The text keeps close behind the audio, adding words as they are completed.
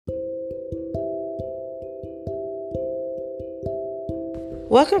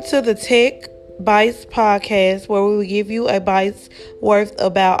Welcome to the Tech Bites podcast, where we will give you a bite's worth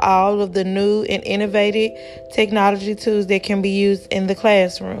about all of the new and innovative technology tools that can be used in the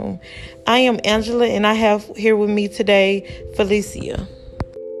classroom. I am Angela, and I have here with me today Felicia.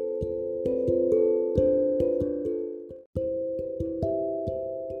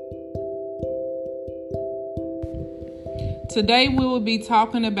 Today we will be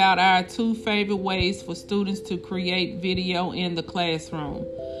talking about our two favorite ways for students to create video in the classroom.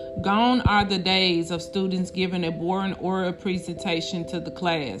 Gone are the days of students giving a boring oral presentation to the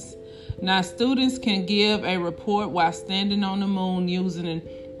class. Now students can give a report while standing on the moon using a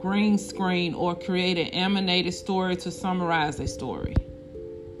green screen or create an animated story to summarize a story.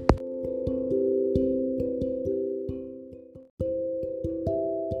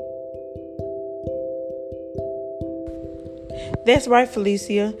 That's right,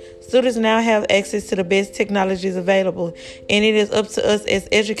 Felicia. Students now have access to the best technologies available, and it is up to us as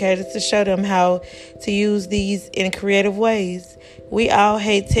educators to show them how to use these in creative ways. We all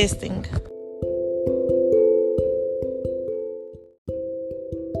hate testing.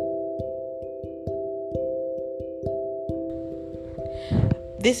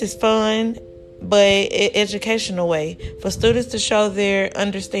 This is fun, but an educational way for students to show their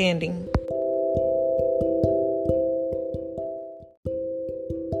understanding.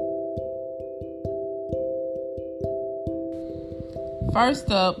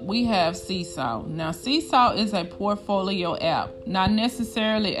 First up, we have Seesaw. Now, Seesaw is a portfolio app, not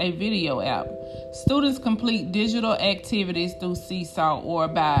necessarily a video app. Students complete digital activities through Seesaw or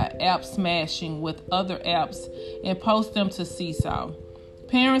by app smashing with other apps and post them to Seesaw.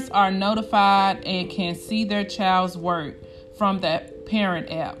 Parents are notified and can see their child's work from the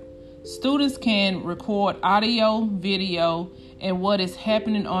parent app. Students can record audio, video, and what is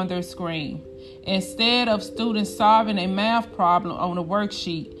happening on their screen. Instead of students solving a math problem on a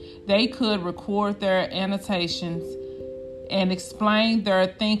worksheet, they could record their annotations and explain their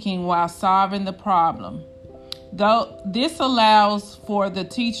thinking while solving the problem. Though this allows for the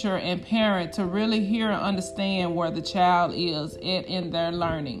teacher and parent to really hear and understand where the child is at in their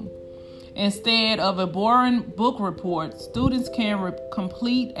learning. Instead of a boring book report, students can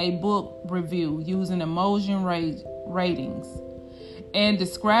complete a book review using emoji ratings and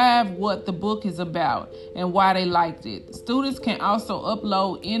describe what the book is about and why they liked it. Students can also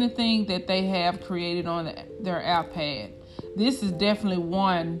upload anything that they have created on their iPad. This is definitely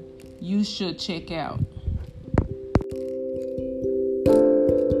one you should check out.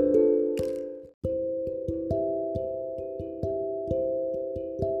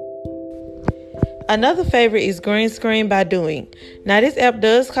 Another favorite is Green Screen by Doing. Now, this app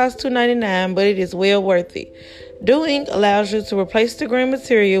does cost $2.99, but it is well worth it. Doing allows you to replace the green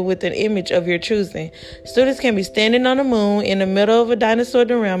material with an image of your choosing. Students can be standing on the moon in the middle of a dinosaur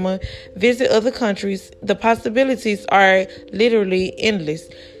diorama, visit other countries. The possibilities are literally endless.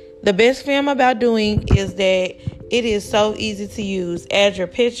 The best thing about Doing is that it is so easy to use. Add your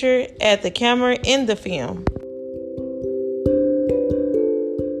picture, add the camera in the film.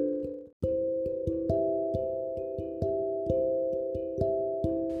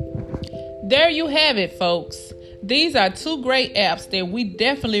 There you have it, folks. These are two great apps that we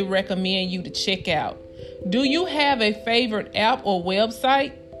definitely recommend you to check out. Do you have a favorite app or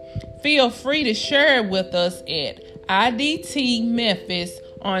website? Feel free to share it with us at IDT Memphis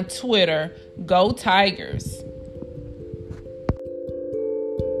on Twitter. Go Tigers!